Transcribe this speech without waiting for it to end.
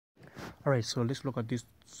Alright, so let's look at this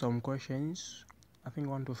some questions. I think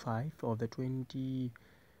 1 to 5 of the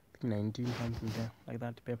 2019 something there, like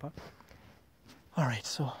that paper. Alright,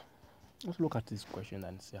 so let's look at this question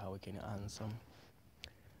and see how we can answer.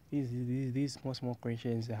 These small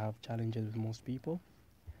questions, they have challenges with most people,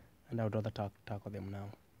 and I would rather tackle them now.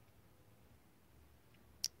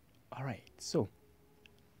 Alright, so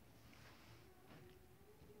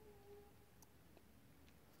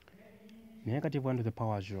negative 1 to the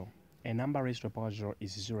power 0. A number raised to the power 0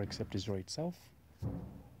 is 0 except 0 itself.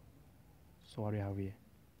 So what do we have here?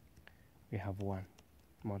 We have 1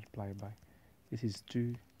 multiplied by, this is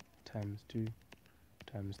 2 times 2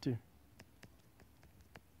 times 2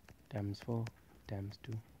 times 4 times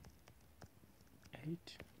 2, 8.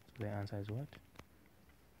 So the answer is what?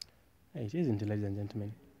 8, isn't it, ladies and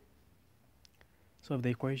gentlemen? Solve the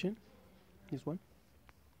equation, this one.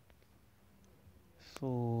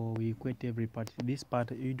 So we equate every part. This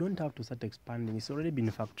part, you don't have to start expanding. It's already been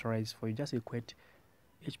factorized for you. Just equate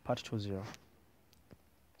each part to 0.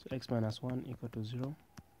 So x minus 1 equal to 0.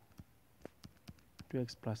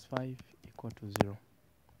 2x plus 5 equal to 0.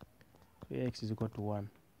 So x is equal to 1.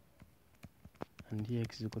 And here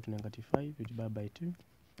x is equal to negative 5. You divide by 2.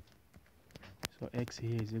 So x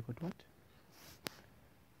here is equal to what?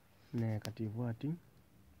 Negative what? 2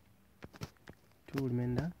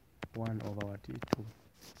 remainder 1 over what? 2.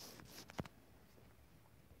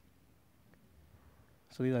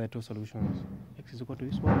 So these are the two solutions. X is equal to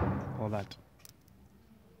this one or that.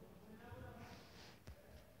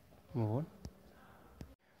 Move on.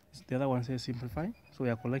 The other one says simplify. So we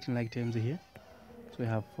are collecting like terms here. So we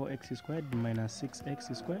have 4x squared minus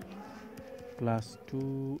 6x squared plus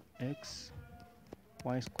 2x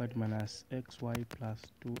y squared minus xy plus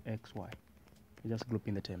 2xy. We're just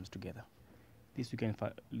grouping the terms together. This you can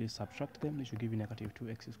subtract them. This will give you negative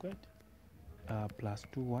 2x squared plus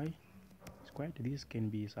 2y squared. This can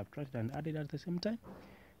be subtracted and added at the same time,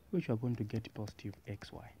 which you are going to get positive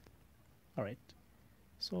xy. Alright,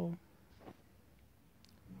 so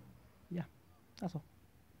yeah, that's all.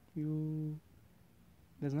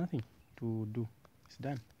 There's nothing to do. It's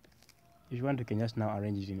done. If you want, you can just now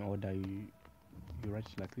arrange it in order. You write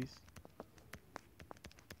it like this.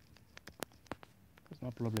 There's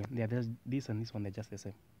no problem. Yeah, there's this and this one, they're just the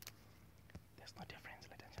same. There's no difference,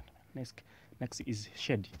 ladies and gentlemen. Next is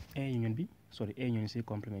shed. A union B. Sorry, A union C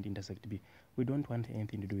complement intersect B. We don't want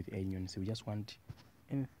anything to do with A union C. We just want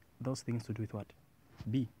those things to do with what?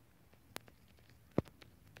 B.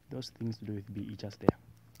 Those things to do with B is just there.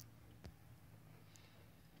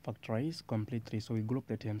 Factorize, complete 3. So we group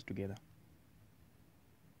the terms together.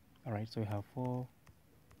 Alright, so we have 4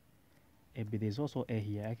 AB. There's also A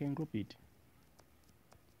here. I can group it.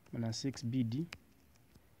 Minus 6BD.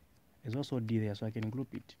 There's also D there, so I can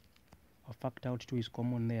group it. I'll factor out 2 is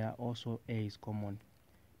common there. Also A is common.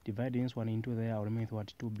 Dividing this one into there, I'll remain with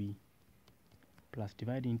what? 2B. Plus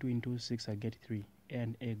dividing 2 into 6, I get 3. A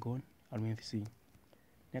and A gone, I'll remain with C.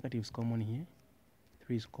 Negative is common here.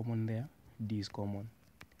 3 is common there. D is common.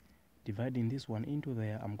 Dividing this one into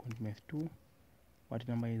there, I'm going to make 2. What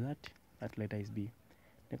number is that? That letter is B.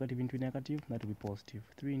 Negative into negative, that will be positive.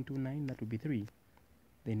 3 into 9, that will be 3.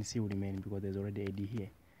 Then C will remain because there's already a D here.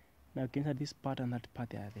 Now you can see this part and that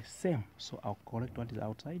part, they are the same. So I'll correct what is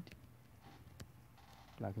outside,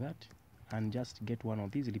 like that, and just get one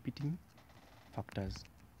of these repeating factors.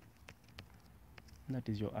 And that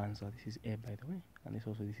is your answer. This is A, by the way, and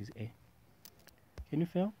this is A. Can you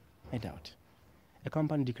fail? I doubt. A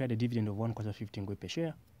company declared a dividend of 1/15 per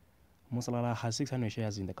share. Musalala has 600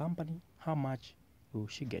 shares in the company. How much will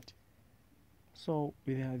she get? So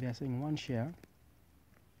they are saying one share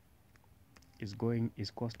is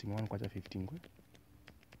costing 1/15.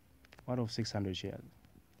 Out of 600 shares,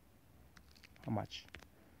 how much?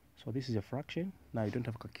 So this is a fraction. Now you don't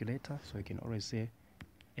have a calculator, so you can always say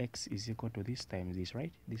x is equal to this times this,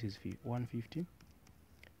 right? This is 150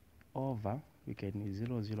 over, we can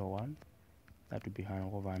 001. That would be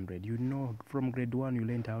 100. You know, from grade 1 you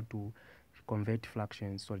learned how to convert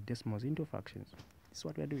fractions, so decimals into fractions. This is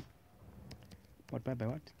what we are doing. Multiply by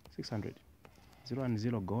what? 600. 0 and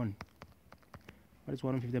 0 gone. What is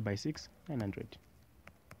 150 by 6? 900.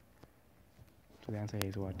 So the answer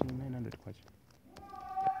is what? 900.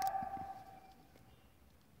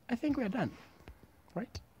 I think we are done.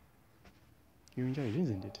 Right? You enjoyed it,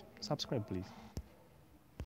 isn't it? Subscribe, please.